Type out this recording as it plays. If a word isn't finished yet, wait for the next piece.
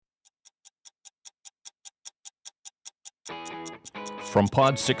From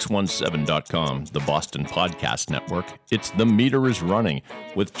pod617.com, the Boston Podcast Network, it's The Meter is Running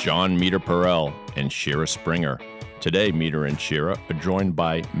with John Meter Perel and Shira Springer. Today, Meter and Shira are joined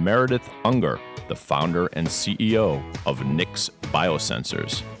by Meredith Unger, the founder and CEO of Nix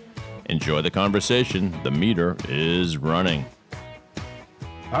Biosensors. Enjoy the conversation. The Meter is Running.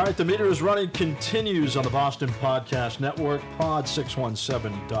 All right, The Meter is Running continues on the Boston Podcast Network,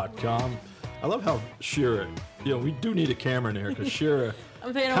 pod617.com. I love how Shira, we do need a camera in here because Shira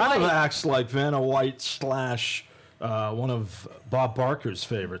kind of acts like Vanna White / one of Bob Barker's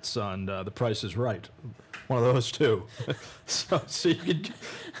favorites on The Price is Right. One of those two. so you can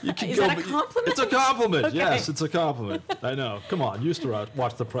Is that a compliment? It's a compliment. Okay. Yes, it's a compliment. I know. Come on, you used to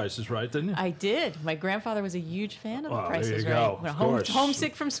watch The Price is Right, didn't you? I did. My grandfather was a huge fan of The Price there is you Right. go. Of course.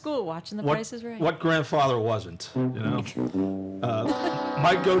 Homesick from school, watching The Price is Right. What grandfather wasn't? My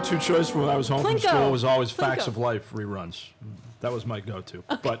go-to choice when I was home from school was always Facts of Life reruns. That was my go-to.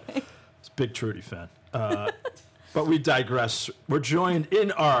 Okay. But it's a big Trudy fan. But we digress. We're joined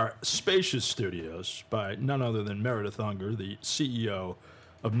in our spacious studios by none other than Meredith Unger, the CEO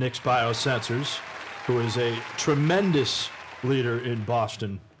of Nix Biosensors, who is a tremendous leader in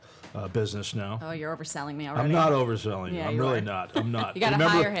Boston business now. Oh, you're overselling me already. I'm not overselling you. Yeah, I'm you really are. not. I'm not. You got to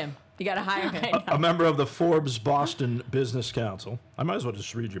hire him. You got to hire him. A member of the Forbes Boston Business Council. I might as well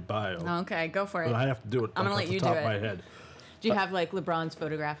just read your bio. Okay, go for it. But I have to do it I'm gonna off let the you top do of my it. head. Do you have like LeBron's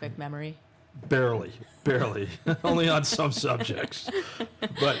photographic memory? Barely. Only on some subjects.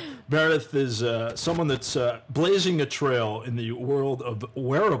 But Meredith is someone that's blazing a trail in the world of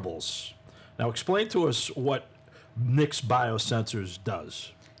wearables. Now, explain to us what Nix Biosensors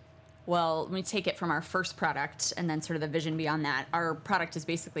does. Well, let me take it from our first product and then sort of the vision beyond that. Our product is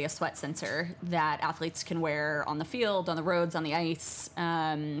basically a sweat sensor that athletes can wear on the field, on the roads, on the ice,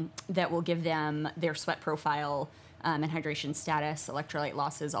 that will give them their sweat profile and hydration status, electrolyte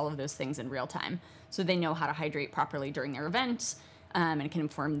losses, all of those things in real time. So they know how to hydrate properly during their event and it can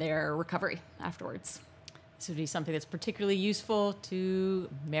inform their recovery afterwards. This would be something that's particularly useful to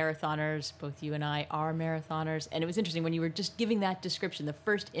marathoners. Both you and I are marathoners. And it was interesting when you were just giving that description, the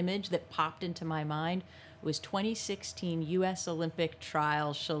first image that popped into my mind was 2016 U.S. Olympic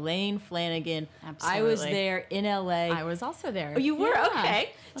trials, Shalane Flanagan. Absolutely. I was there in L.A. I was also there. Oh, you were? Yeah. Okay.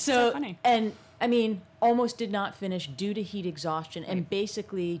 That's so funny. And I mean, almost did not finish due to heat exhaustion and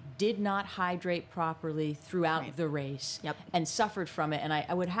basically did not hydrate properly throughout the race. Yep. And suffered from it. And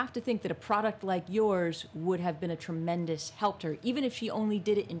I would have to think that a product like yours would have been a tremendous help to her, even if she only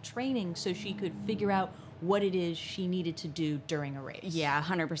did it in training so she could figure out what it is she needed to do during a race. Yeah,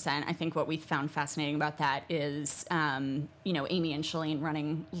 100%. I think what we found fascinating about that is, Amy and Shalane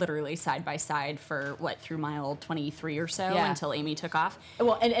running literally side by side for through mile 23 or so until Amy took off.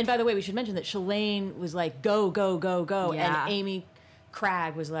 Well, and by the way, we should mention that Shalane was like, go, go, go, go. Yeah. And Amy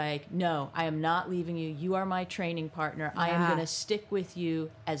Cragg was like, no, I am not leaving you. You are my training partner. I am going to stick with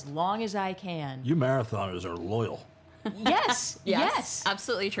you as long as I can. You marathoners are loyal. Yes.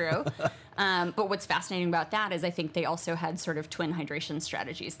 Absolutely true. But what's fascinating about that is I think they also had sort of twin hydration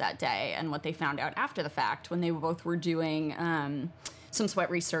strategies that day. And what they found out after the fact when they both were doing some sweat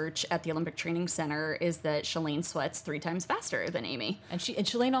research at the Olympic Training Center is that Shalane sweats 3 times faster than Amy. And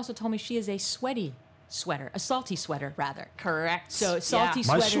Shalane also told me she is a salty sweater, rather. Correct. So salty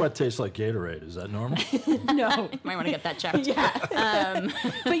My sweater. sweat tastes like Gatorade. Is that normal? No. Might want to get that checked.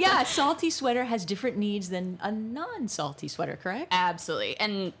 But yeah, a salty sweater has different needs than a non-salty sweater, correct? Absolutely.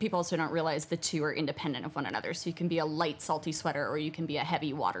 And people also don't realize the two are independent of one another. So you can be a light, salty sweater or you can be a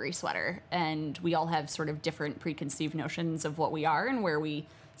heavy, watery sweater. And we all have sort of different preconceived notions of what we are and where we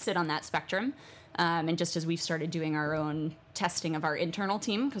sit on that spectrum. And just as we've started doing our own testing of our internal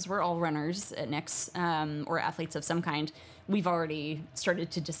team, because we're all runners at Nix or athletes of some kind, we've already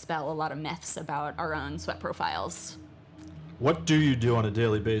started to dispel a lot of myths about our own sweat profiles. What do you do on a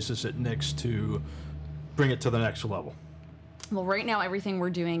daily basis at Nix to bring it to the next level? Well, right now, everything we're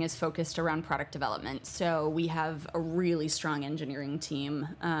doing is focused around product development. So we have a really strong engineering team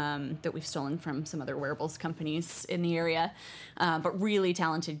that we've stolen from some other wearables companies in the area, but really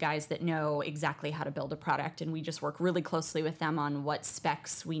talented guys that know exactly how to build a product. And we just work really closely with them on what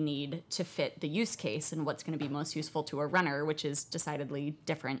specs we need to fit the use case and what's going to be most useful to a runner, which is decidedly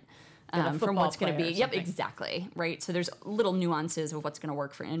different from what's going to be. Yep, exactly. Right. So there's little nuances of what's going to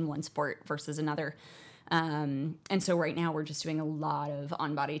work for in one sport versus another. And so right now we're just doing a lot of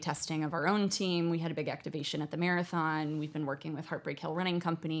on-body testing of our own team. We had a big activation at the marathon. We've been working with Heartbreak Hill Running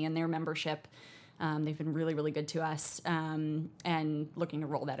Company and their membership They've been really, really good to us, and looking to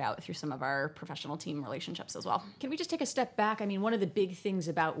roll that out through some of our professional team relationships as well. Can we just take a step back? I mean, one of the big things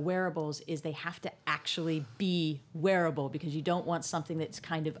about wearables is they have to actually be wearable, because you don't want something that's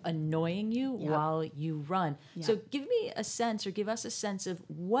kind of annoying you while you run. So give me a sense, or give us a sense of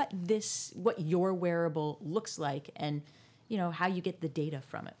what your wearable looks like, and how you get the data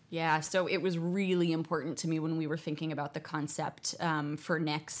from it. Yeah, so it was really important to me when we were thinking about the concept for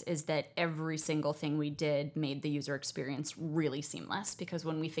Nix, is that every single thing we did made the user experience really seamless. Because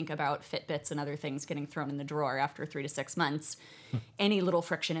when we think about Fitbits and other things getting thrown in the drawer after 3 to 6 months, any little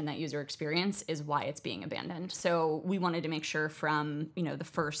friction in that user experience is why it's being abandoned. So we wanted to make sure from the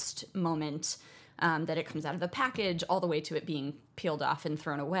first moment that it comes out of the package all the way to it being peeled off and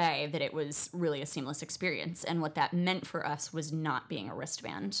thrown away, that it was really a seamless experience. And what that meant for us was not being a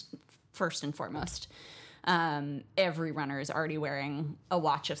wristband, first and foremost. Every runner is already wearing a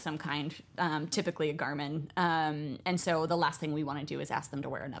watch of some kind, typically a Garmin. And so the last thing we want to do is ask them to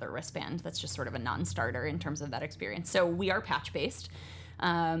wear another wristband. That's just sort of a non-starter in terms of that experience. So we are patch-based.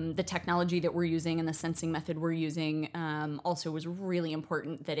 The technology that we're using and the sensing method we're using also was really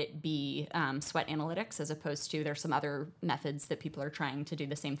important that it be sweat analytics, as opposed to there's some other methods that people are trying to do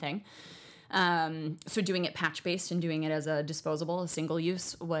the same thing. So doing it patch-based and doing it as a disposable, a single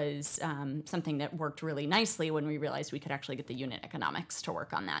use, was something that worked really nicely when we realized we could actually get the unit economics to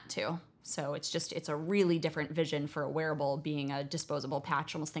work on that too. So it's a really different vision for a wearable being a disposable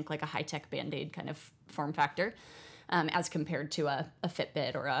patch, almost think like a high-tech Band-Aid kind of form factor. As compared to a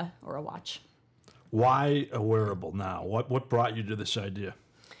Fitbit or a watch. Why a wearable now? What brought you to this idea?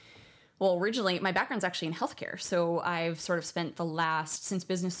 Well, originally, my background's actually in healthcare. So I've sort of spent since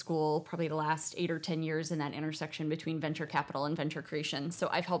business school, probably the last 8 or 10 years in that intersection between venture capital and venture creation. So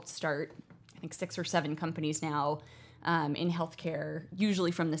I've helped start, I think, 6 or 7 companies now in healthcare,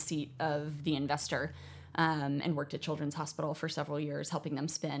 usually from the seat of the investor. And worked at Children's Hospital for several years, helping them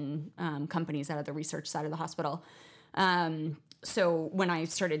spin companies out of the research side of the hospital. So when I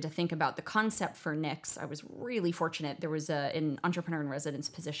started to think about the concept for Nix, I was really fortunate. There was an entrepreneur in residence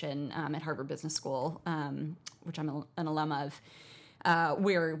position at Harvard Business School, which I'm an alum of,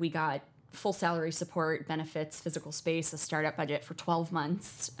 where we got full salary support, benefits, physical space, a startup budget for 12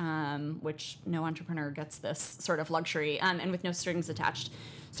 months, which no entrepreneur gets this sort of luxury, and with no strings attached.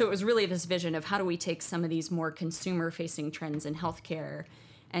 So it was really this vision of how do we take some of these more consumer-facing trends in healthcare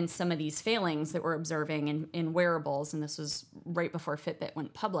and some of these failings that we're observing in wearables, and this was right before Fitbit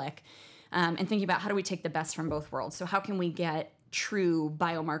went public, and thinking about how do we take the best from both worlds. So how can we get true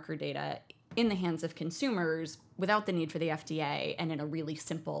biomarker data in the hands of consumers without the need for the FDA, and in a really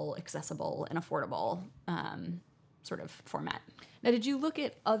simple, accessible, and affordable sort of format. Now, did you look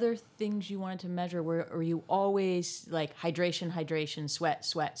at other things you wanted to measure? Were you always like hydration,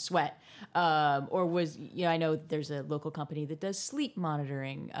 sweat? Or was, I know there's a local company that does sleep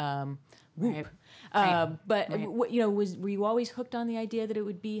monitoring, Whoop. Right. But were you always hooked on the idea that it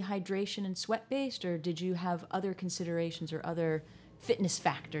would be hydration and sweat based, or did you have other considerations or other fitness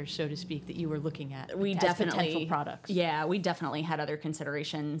factors, so to speak, that you were looking at as potential products? Yeah, we definitely had other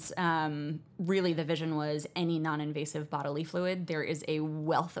considerations. Really, the vision was any non-invasive bodily fluid. There is a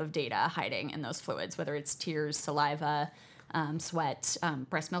wealth of data hiding in those fluids, whether it's tears, saliva, sweat.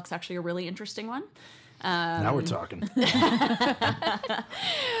 Breast milk's actually a really interesting one. Now we're talking.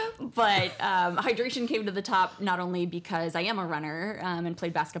 But hydration came to the top not only because I am a runner and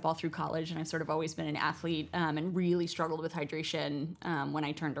played basketball through college, and I've sort of always been an athlete and really struggled with hydration when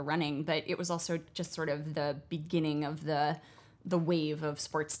I turned to running, but it was also just sort of the beginning of the wave of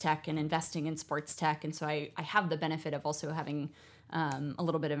sports tech and investing in sports tech. And so I have the benefit of also having a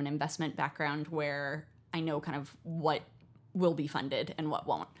little bit of an investment background where I know kind of what will be funded and what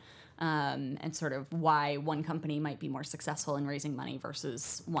won't. And sort of why one company might be more successful in raising money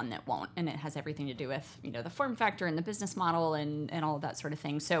versus one that won't. And it has everything to do with, the form factor and the business model and all of that sort of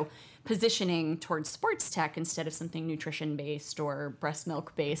thing. So positioning towards sports tech instead of something nutrition-based or breast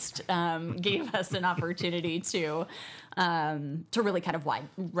milk-based gave us an opportunity to really kind of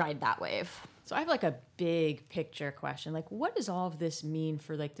ride that wave. So I have like a big picture question. Like, what does all of this mean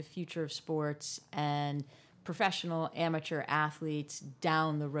for like the future of sports and professional amateur athletes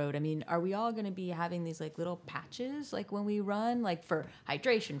down the road? I mean, are we all going to be having these like little patches like when we run, like for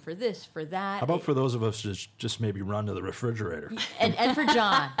hydration, for this, for that? How about for those of us just maybe run to the refrigerator? And for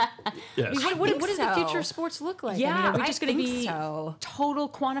John. Yes. I mean, what does the future of sports look like? Yeah, I mean, are we just going to be so. Total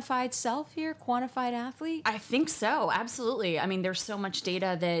quantified self here, quantified athlete? I think so, absolutely. I mean, there's so much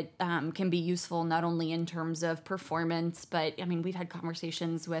data that can be useful not only in terms of performance, but I mean, we've had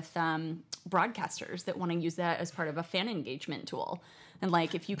conversations with broadcasters that want to use that as part of a fan engagement tool. And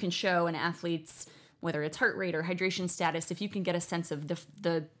like, if you can show an athlete's, whether it's heart rate or hydration status, if you can get a sense of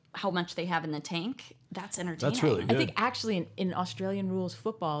the how much they have in the tank, that's entertaining. That's really good. I think actually in Australian rules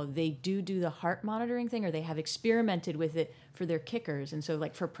football, they do the heart monitoring thing, or they have experimented with it for their kickers. And so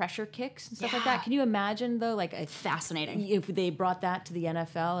like for pressure kicks and stuff like that. Can you imagine though, like Fascinating. if they brought that to the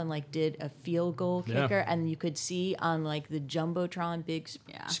NFL and like did a field goal kicker and you could see on like the Jumbotron big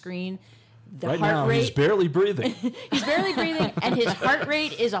screen, the right heart now, rate. he's barely breathing. He's barely breathing and his heart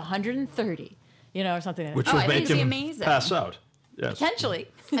rate is 130, or something like that. Which would I make think him it's amazing. pass out. Yes. Potentially.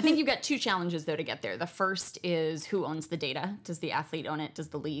 I think you've got two challenges, though, to get there. The first is who owns the data. Does the athlete own it? Does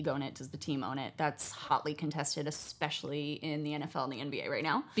the league own it? Does the team own it? That's hotly contested, especially in the NFL and the NBA right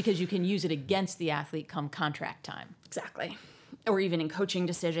now. Because you can use it against the athlete come contract time. Exactly. Or even in coaching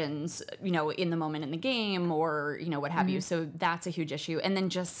decisions, in the moment in the game or, what have you. So that's a huge issue. And then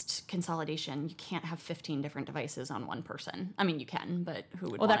just consolidation. You can't have 15 different devices on one person. I mean, you can, but who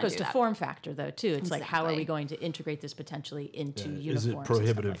would Well, want that goes do to that? form factor, though, too. It's like, how are we Exactly. going to integrate this potentially into uniforms? Is it and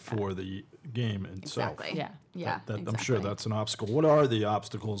prohibitive stuff like that? for the game itself? Exactly. Yeah. Yeah, I'm sure that's an obstacle. What are the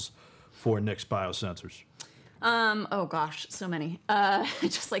obstacles for Nix Biosensors? Oh gosh, so many.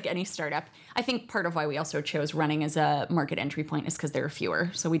 Just like any startup. I think part of why we also chose running as a market entry point is because there are fewer.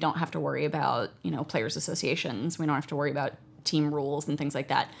 So we don't have to worry about, players associations. We don't have to worry about team rules and things like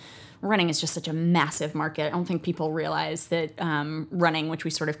that. Running is just such a massive market. I don't think people realize that running, which we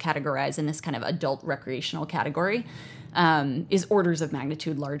sort of categorize in this kind of adult recreational category, is orders of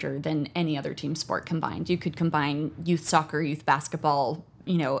magnitude larger than any other team sport combined. You could combine youth soccer, youth basketball,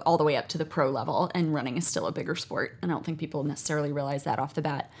 all the way up to the pro level, and running is still a bigger sport. And I don't think people necessarily realize that off the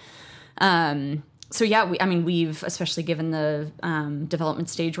bat. So yeah, we've, especially given the development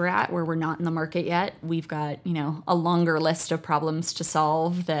stage we're at, where we're not in the market yet, we've got, a longer list of problems to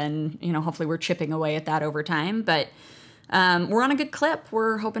solve than, hopefully we're chipping away at that over time. But we're on a good clip.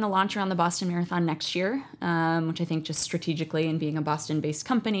 We're hoping to launch around the Boston Marathon next year, which I think just strategically, and being a Boston-based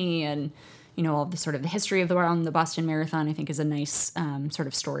company and, all the sort of the history of the Boston Marathon, I think is a nice sort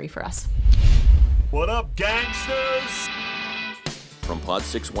of story for us. What up, gangsters? From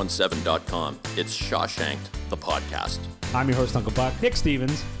pod617.com, it's Shawshanked, the podcast. I'm your host, Uncle Buck. Nick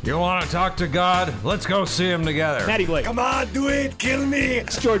Stevens. You want to talk to God? Let's go see him together. Maddie Blake. Come on, do it, kill me.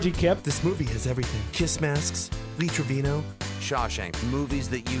 It's Georgie Kip. This movie has everything. Kiss masks, Lee Trevino. Shawshank, movies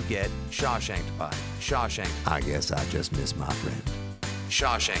that you get Shawshanked by. Shawshank. I guess I just miss my friend.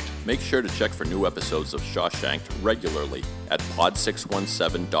 Shawshanked. Make sure to check for new episodes of Shawshanked regularly at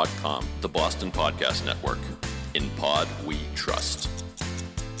pod617.com, the Boston Podcast Network. In Pod, we trust.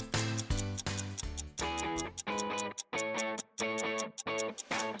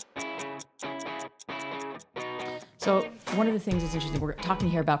 So one of the things that's interesting, we're talking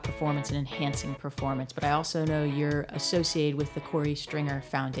here about performance and enhancing performance, but I also know you're associated with the Corey Stringer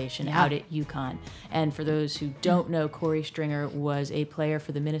Foundation out at UConn. And for those who don't know, Corey Stringer was a player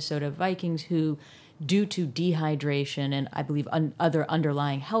for the Minnesota Vikings who, due to dehydration and I believe other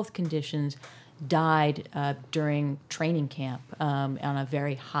underlying health conditions, died during training camp on a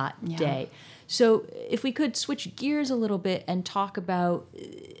very hot day. So if we could switch gears a little bit and talk about,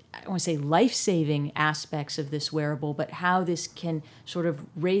 I don't want to say life-saving aspects of this wearable, but how this can sort of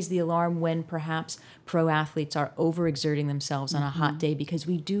raise the alarm when perhaps pro athletes are overexerting themselves on a hot day, because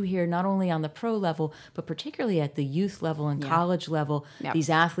we do hear not only on the pro level, but particularly at the youth level and college level, these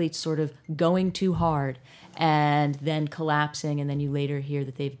athletes sort of going too hard and then collapsing, and then you later hear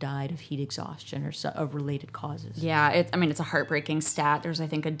that they've died of heat exhaustion or of related causes. Yeah, it's a heartbreaking stat. There's, I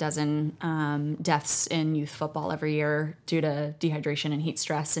think, a dozen deaths in youth football every year due to dehydration and heat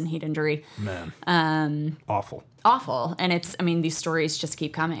stress and heat injury. Man, awful. Awful. And these stories just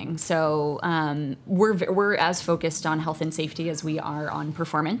keep coming. So we're as focused on health and safety as we are on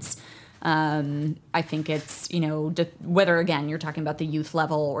performance. I think it's, whether, again, you're talking about the youth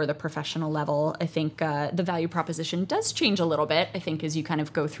level or the professional level, I think the value proposition does change a little bit, I think, as you kind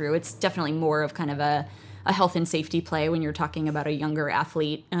of go through. It's definitely more of kind of a health and safety play when you're talking about a younger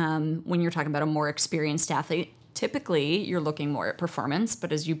athlete. When you're talking about a more experienced athlete, typically you're looking more at performance.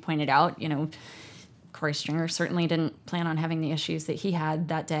 But as you pointed out, Corey Stringer certainly didn't plan on having the issues that he had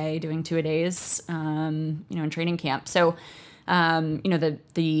that day doing 2-a-days, in training camp. So,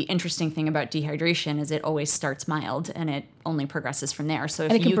 the interesting thing about dehydration is it always starts mild and it only progresses from there. So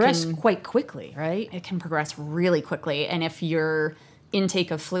if And it can you progress quite quickly, right? it can progress really quickly. And if your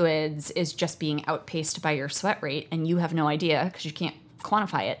intake of fluids is just being outpaced by your sweat rate and you have no idea because you can't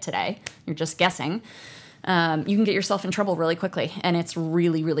quantify it today, you're just guessing, you can get yourself in trouble really quickly, and it's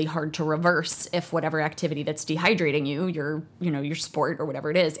really, really hard to reverse if whatever activity that's dehydrating you, your sport or whatever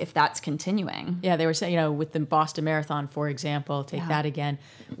it is, if that's continuing. Yeah, they were saying, with the Boston Marathon, for example, take that again.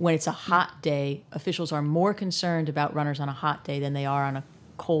 When it's a hot day, officials are more concerned about runners on a hot day than they are on a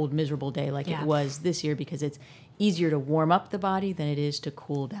cold, miserable day like it was this year, because it's easier to warm up the body than it is to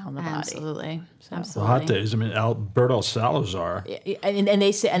cool down the body. Absolutely. Well, hot days. I mean, Alberto Salazar. And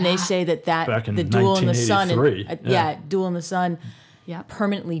they say that back in the duel in the sun, duel in the sun, Yeah.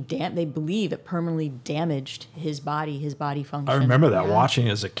 they believe it permanently damaged his body function. I remember that watching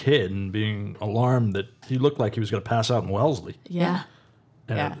as a kid and being alarmed that he looked like he was going to pass out in Wellesley. Yeah.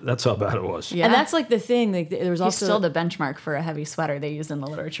 And that's how bad it was. Yeah. And that's like the thing. Like, there was He's also still the benchmark for a heavy sweater they use in the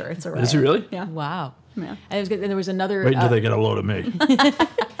literature. It's a riot. Is he really? Yeah. Wow. Yeah. And there was another. Wait until they get a load of me.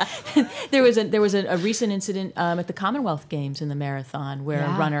 There was a recent incident at the Commonwealth Games in the marathon where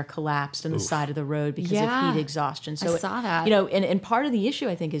a runner collapsed on the side of the road because of heat exhaustion. So I saw that. And part of the issue,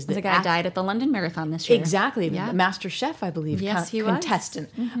 I think, is that the guy died at the London Marathon this year. Exactly. Yeah. The Master Chef, I believe, he was. contestant.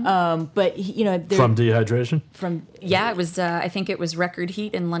 But From dehydration? It was. I think it was record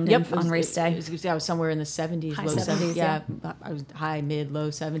heat in London on race day. I was somewhere in the 70s, High low 70s. 70s, Yeah, I was high, mid, low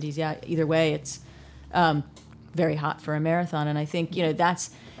 70s. Yeah, either way, it's very hot for a marathon, and I think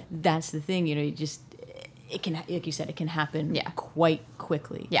that's the thing. It can, like you said, it can happen quite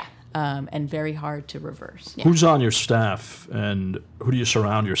quickly. Yeah. And very hard to reverse. Yeah. Who's on your staff, and who do you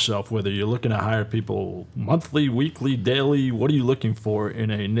surround yourself? Whether you're looking to hire people monthly, weekly, daily, what are you looking for in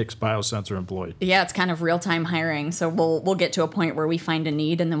a Nix Biosensor employee? Yeah, it's kind of real-time hiring. So we'll get to a point where we find a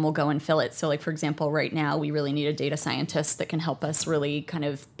need and then we'll go and fill it. So like, for example, right now we really need a data scientist that can help us really kind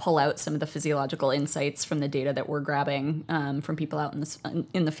of pull out some of the physiological insights from the data that we're grabbing from people out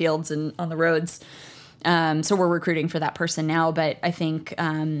in the fields and on the roads. So we're recruiting for that person now, but I think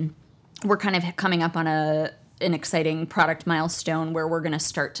we're kind of coming up on an exciting product milestone where we're going to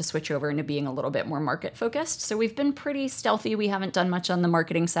start to switch over into being a little bit more market focused. So we've been pretty stealthy. We haven't done much on the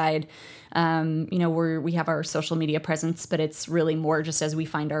marketing side. We have our social media presence, but it's really more just as we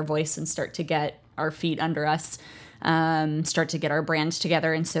find our voice and start to get our feet under us, start to get our brand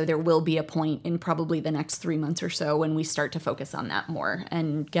together. And so there will be a point in probably the next 3 months or so when we start to focus on that more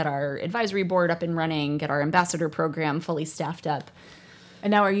and get our advisory board up and running, get our ambassador program fully staffed up. And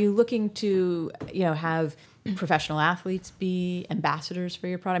now, are you looking to, have professional athletes be ambassadors for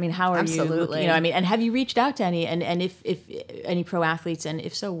your product? I mean, how are Absolutely. you looking, and have you reached out to any, and if any pro athletes, and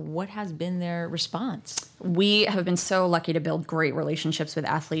if so, what has been their response? We have been so lucky to build great relationships with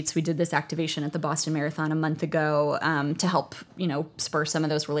athletes. We did this activation at the Boston Marathon a month ago to help, spur some of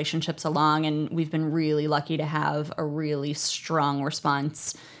those relationships along. And we've been really lucky to have a really strong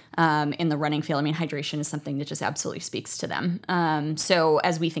response in the running field. I mean, hydration is something that just absolutely speaks to them. So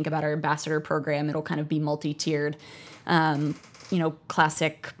as we think about our ambassador program, it'll kind of be multi-tiered,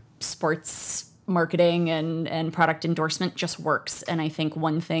 classic sports marketing and product endorsement just works. And I think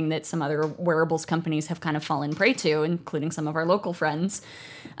one thing that some other wearables companies have kind of fallen prey to, including some of our local friends,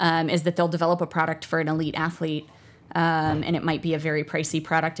 is that they'll develop a product for an elite athlete, and it might be a very pricey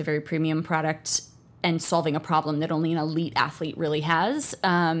product, a very premium product, and solving a problem that only an elite athlete really has.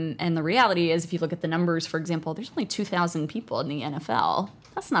 And the reality is, if you look at the numbers, for example, there's only 2,000 people in the NFL.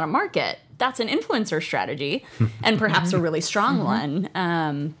 That's not a market. That's an influencer strategy, and perhaps a really strong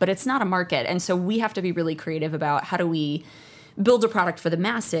one, but it's not a market. And so we have to be really creative about how do we build a product for the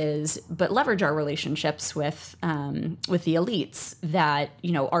masses, but leverage our relationships with the elites that,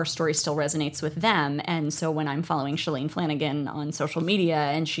 our story still resonates with them. And so when I'm following Shalane Flanagan on social media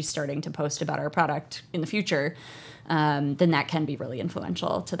and she's starting to post about our product in the future, then that can be really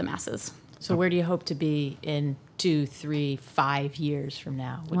influential to the masses. So where do you hope to be in 2, 3, 5 years from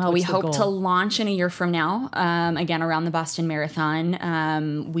now? Well, we hope to launch in a year from now, again, around the Boston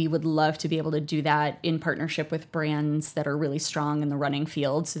Marathon. We would love to be able to do that in partnership with brands that are really strong in the running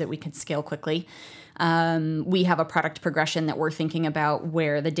field so that we can scale quickly. We have a product progression that we're thinking about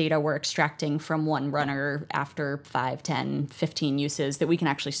where the data we're extracting from one runner after 5, 10, 15 uses that we can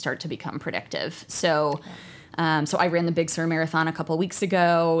actually start to become predictive. So I ran the Big Sur Marathon a couple weeks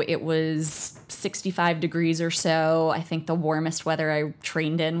ago. It was 65 degrees or so. I think the warmest weather I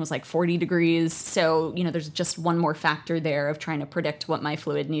trained in was like 40 degrees. So, there's just one more factor there of trying to predict what my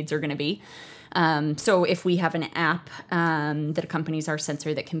fluid needs are going to be. So if we have an app that accompanies our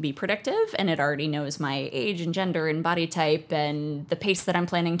sensor that can be predictive, and it already knows my age and gender and body type and the pace that I'm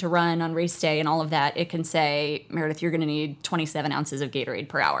planning to run on race day and all of that, it can say, Meredith, you're going to need 27 ounces of Gatorade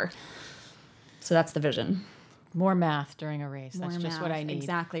per hour. So that's the vision. More math during a race. That's just what I need.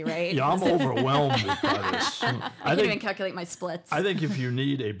 Exactly, right? Yeah, I'm overwhelmed by this. I can't even calculate my splits. I think if you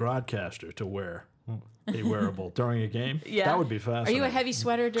need a broadcaster to wear a wearable during a game? Yeah. That would be Are fascinating. you a heavy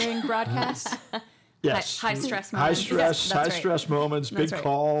sweater during broadcasts? Yes. High stress High moments. stress, Yes, that's high right. stress moments, That's big right.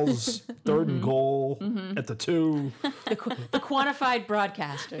 calls, third and goal at the 2. The quantified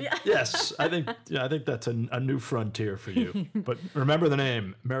broadcaster. Yes, I think that's a new frontier for you. But remember the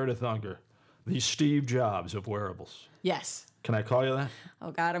name, Meredith Unger, the Steve Jobs of wearables. Yes. Can I call you that?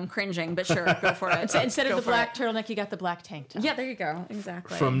 Oh God, I'm cringing, but sure, go for it. Instead of Go the for black it. turtleneck, you got the black tank top. Yeah, there you go.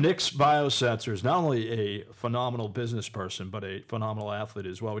 Exactly. From Nix Biosensors, not only a phenomenal business person, but a phenomenal athlete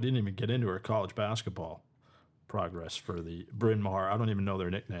as well. We didn't even get into her college basketball progress for the Bryn Mawr. I don't even know their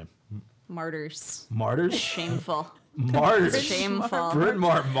nickname. Martyrs. Martyrs? Shameful. Martyrs. Shameful. Bryn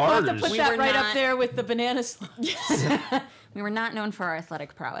Mawr We'll have to Martyrs. put We that were right not- up there with the banana slugs. We were not known for our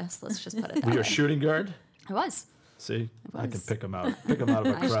athletic prowess. Let's just put it that Were you way. a shooting guard? I was. See, I can was. pick them out. Pick them out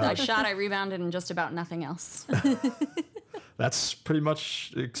of a I crowd. shot, I rebounded, and just about nothing else. That's pretty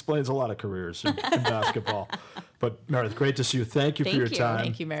much explains a lot of careers in basketball. But Meredith, great to see you. Thank you for Thank your you. time.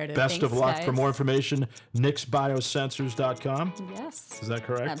 Thank you, Meredith. Best of Thanks, luck. For guys. more information, nixbiosensors.com. Yes. Is that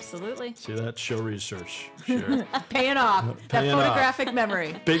correct? Absolutely. See that? Show research. Sure. Paying off. That Paying off. photographic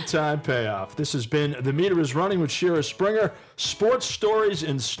memory. Big time payoff. This has been The Meter is Running with Shira Springer. Sports stories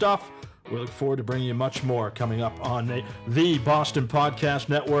and stuff. We look forward to bringing you much more coming up on the Boston Podcast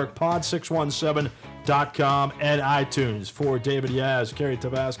Network, pod617.com, and iTunes. For David Yaz, Kerry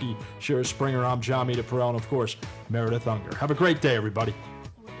Tabasky, Shira Springer, I'm John Mita Perel, and of course, Meredith Unger. Have a great day, everybody.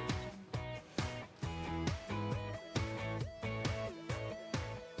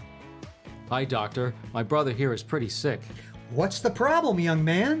 Hi, doctor. My brother here is pretty sick. What's the problem, young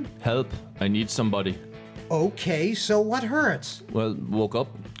man? Help. I need somebody. Okay, so what hurts? Well, woke up,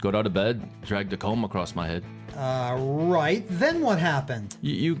 got out of bed, dragged a comb across my head. Right, then what happened?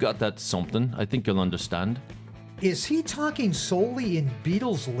 You got that something. I think you'll understand. Is he talking solely in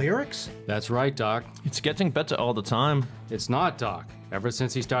Beatles lyrics? That's right, Doc. It's getting better all the time. It's not, Doc. Ever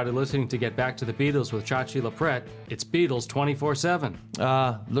since he started listening to Get Back to the Beatles with Chachi LaPrette, it's Beatles 24/7.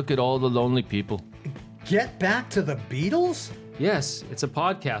 Look at all the lonely people. Get Back to the Beatles? Yes, it's a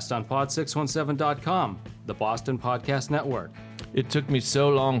podcast on pod617.com, the Boston Podcast Network. It took me so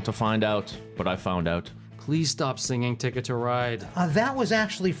long to find out, but I found out. Please stop singing Ticket to Ride. That was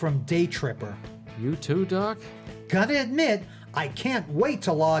actually from Day Tripper. You too, Doc? Gotta admit, I can't wait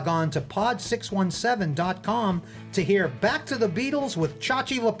to log on to pod617.com to hear Back to the Beatles with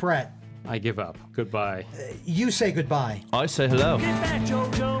Chachi LaPrette. I give up. Goodbye. You say goodbye. I say hello.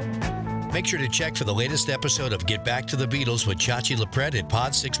 Make sure to check for the latest episode of Get Back to the Beatles with Chachi LaPrette at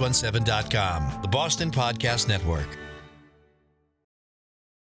pod617.com, the Boston Podcast Network.